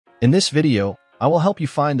In this video, I will help you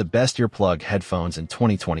find the best earplug headphones in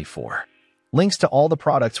 2024. Links to all the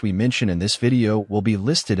products we mention in this video will be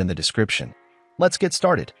listed in the description. Let's get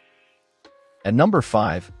started. At number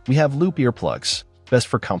 5, we have loop earplugs, best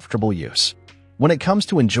for comfortable use. When it comes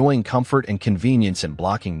to enjoying comfort and convenience and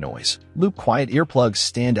blocking noise, loop quiet earplugs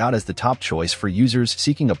stand out as the top choice for users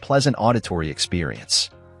seeking a pleasant auditory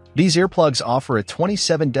experience. These earplugs offer a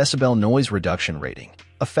 27 decibel noise reduction rating,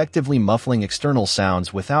 effectively muffling external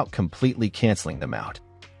sounds without completely canceling them out.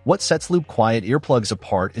 What sets loop quiet earplugs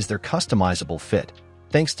apart is their customizable fit,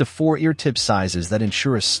 thanks to 4 ear tip sizes that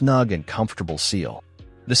ensure a snug and comfortable seal.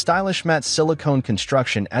 The stylish matte silicone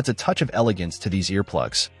construction adds a touch of elegance to these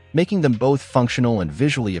earplugs, making them both functional and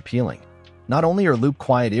visually appealing. Not only are loop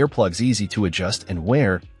quiet earplugs easy to adjust and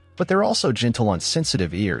wear, but they're also gentle on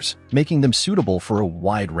sensitive ears, making them suitable for a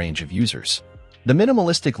wide range of users. The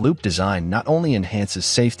minimalistic loop design not only enhances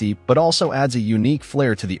safety, but also adds a unique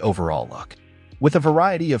flair to the overall look. With a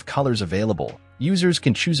variety of colors available, users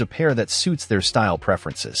can choose a pair that suits their style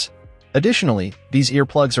preferences. Additionally, these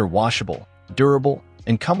earplugs are washable, durable,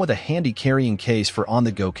 and come with a handy carrying case for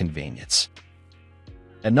on-the-go convenience.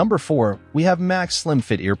 At number 4, we have Max Slim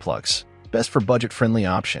Fit earplugs, best for budget-friendly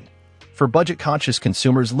option. For budget-conscious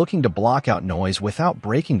consumers looking to block out noise without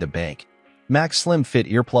breaking the bank, Max Slim Fit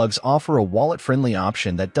earplugs offer a wallet-friendly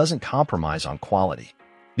option that doesn't compromise on quality.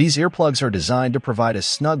 These earplugs are designed to provide a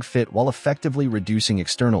snug fit while effectively reducing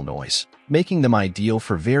external noise, making them ideal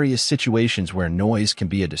for various situations where noise can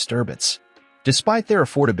be a disturbance. Despite their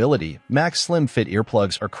affordability, Max Slim Fit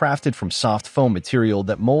earplugs are crafted from soft foam material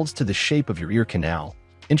that molds to the shape of your ear canal,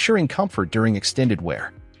 ensuring comfort during extended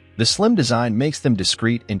wear. The slim design makes them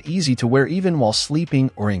discreet and easy to wear even while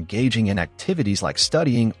sleeping or engaging in activities like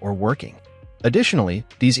studying or working. Additionally,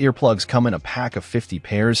 these earplugs come in a pack of 50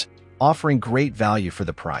 pairs, offering great value for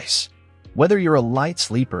the price. Whether you're a light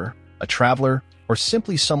sleeper, a traveler, or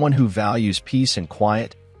simply someone who values peace and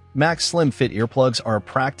quiet, Max Slim Fit earplugs are a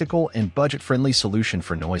practical and budget-friendly solution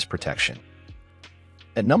for noise protection.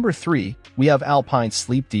 At number 3, we have Alpine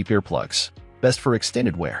Sleep Deep earplugs, best for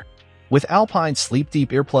extended wear. With Alpine Sleep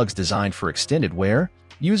Deep earplugs designed for extended wear,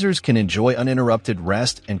 users can enjoy uninterrupted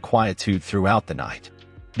rest and quietude throughout the night.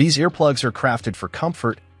 These earplugs are crafted for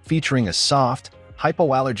comfort, featuring a soft,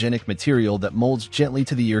 hypoallergenic material that molds gently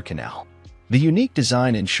to the ear canal. The unique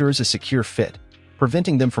design ensures a secure fit,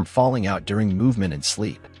 preventing them from falling out during movement and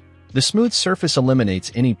sleep. The smooth surface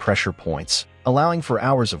eliminates any pressure points, allowing for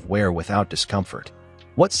hours of wear without discomfort.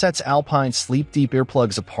 What sets Alpine Sleep Deep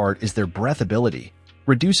earplugs apart is their breathability,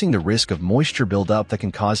 reducing the risk of moisture buildup that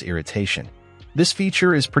can cause irritation. This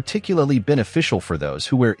feature is particularly beneficial for those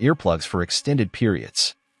who wear earplugs for extended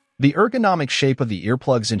periods. The ergonomic shape of the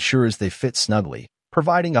earplugs ensures they fit snugly,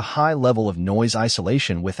 providing a high level of noise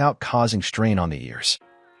isolation without causing strain on the ears.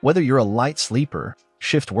 Whether you're a light sleeper,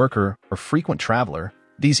 shift worker, or frequent traveler,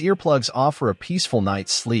 these earplugs offer a peaceful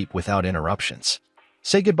night's sleep without interruptions.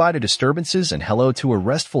 Say goodbye to disturbances and hello to a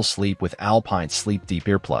restful sleep with Alpine Sleep Deep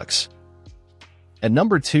earplugs. At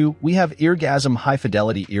number 2, we have Eargasm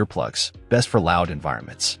high-fidelity earplugs, best for loud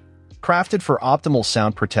environments. Crafted for optimal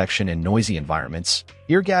sound protection in noisy environments,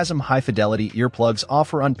 Eargasm high-fidelity earplugs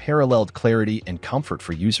offer unparalleled clarity and comfort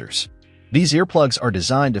for users. These earplugs are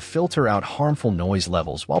designed to filter out harmful noise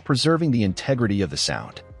levels while preserving the integrity of the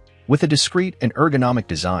sound. With a discreet and ergonomic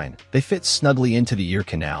design, they fit snugly into the ear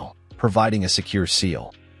canal, providing a secure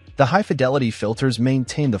seal. The high-fidelity filters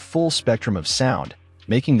maintain the full spectrum of sound,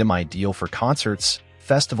 making them ideal for concerts,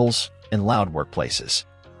 festivals, and loud workplaces.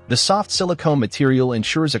 The soft silicone material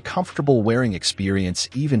ensures a comfortable wearing experience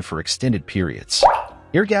even for extended periods.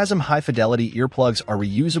 Eargasm high-fidelity earplugs are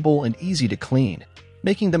reusable and easy to clean,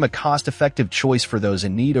 making them a cost-effective choice for those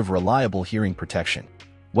in need of reliable hearing protection.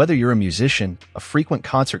 Whether you're a musician, a frequent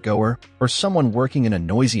concert goer, or someone working in a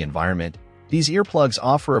noisy environment, these earplugs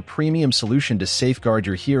offer a premium solution to safeguard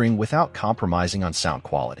your hearing without compromising on sound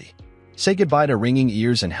quality. Say goodbye to ringing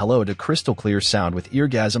ears and hello to crystal clear sound with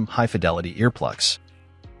Eargasm high-fidelity earplugs.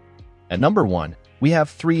 At number 1, we have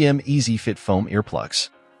 3M Easy Fit Foam earplugs,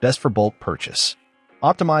 best for bulk purchase.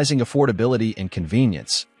 Optimizing affordability and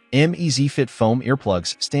convenience, Easy Fit Foam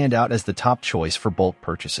earplugs stand out as the top choice for bulk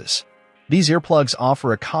purchases. These earplugs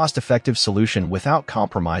offer a cost-effective solution without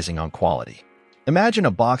compromising on quality. Imagine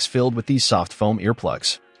a box filled with these soft foam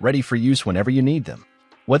earplugs, ready for use whenever you need them.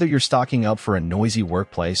 Whether you're stocking up for a noisy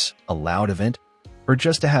workplace, a loud event, or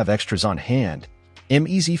just to have extras on hand,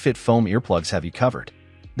 Easy Fit Foam earplugs have you covered.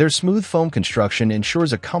 Their smooth foam construction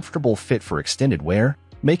ensures a comfortable fit for extended wear,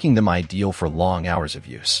 making them ideal for long hours of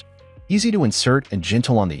use. Easy to insert and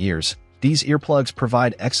gentle on the ears, these earplugs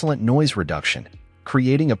provide excellent noise reduction,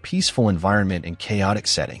 creating a peaceful environment in chaotic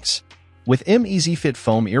settings. With M-Easy Fit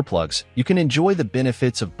foam earplugs, you can enjoy the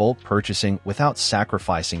benefits of bulk purchasing without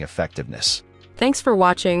sacrificing effectiveness. Thanks for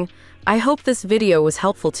watching. I hope this video was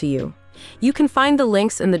helpful to you. You can find the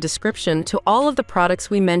links in the description to all of the products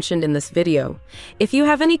we mentioned in this video. If you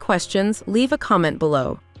have any questions, leave a comment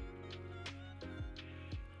below.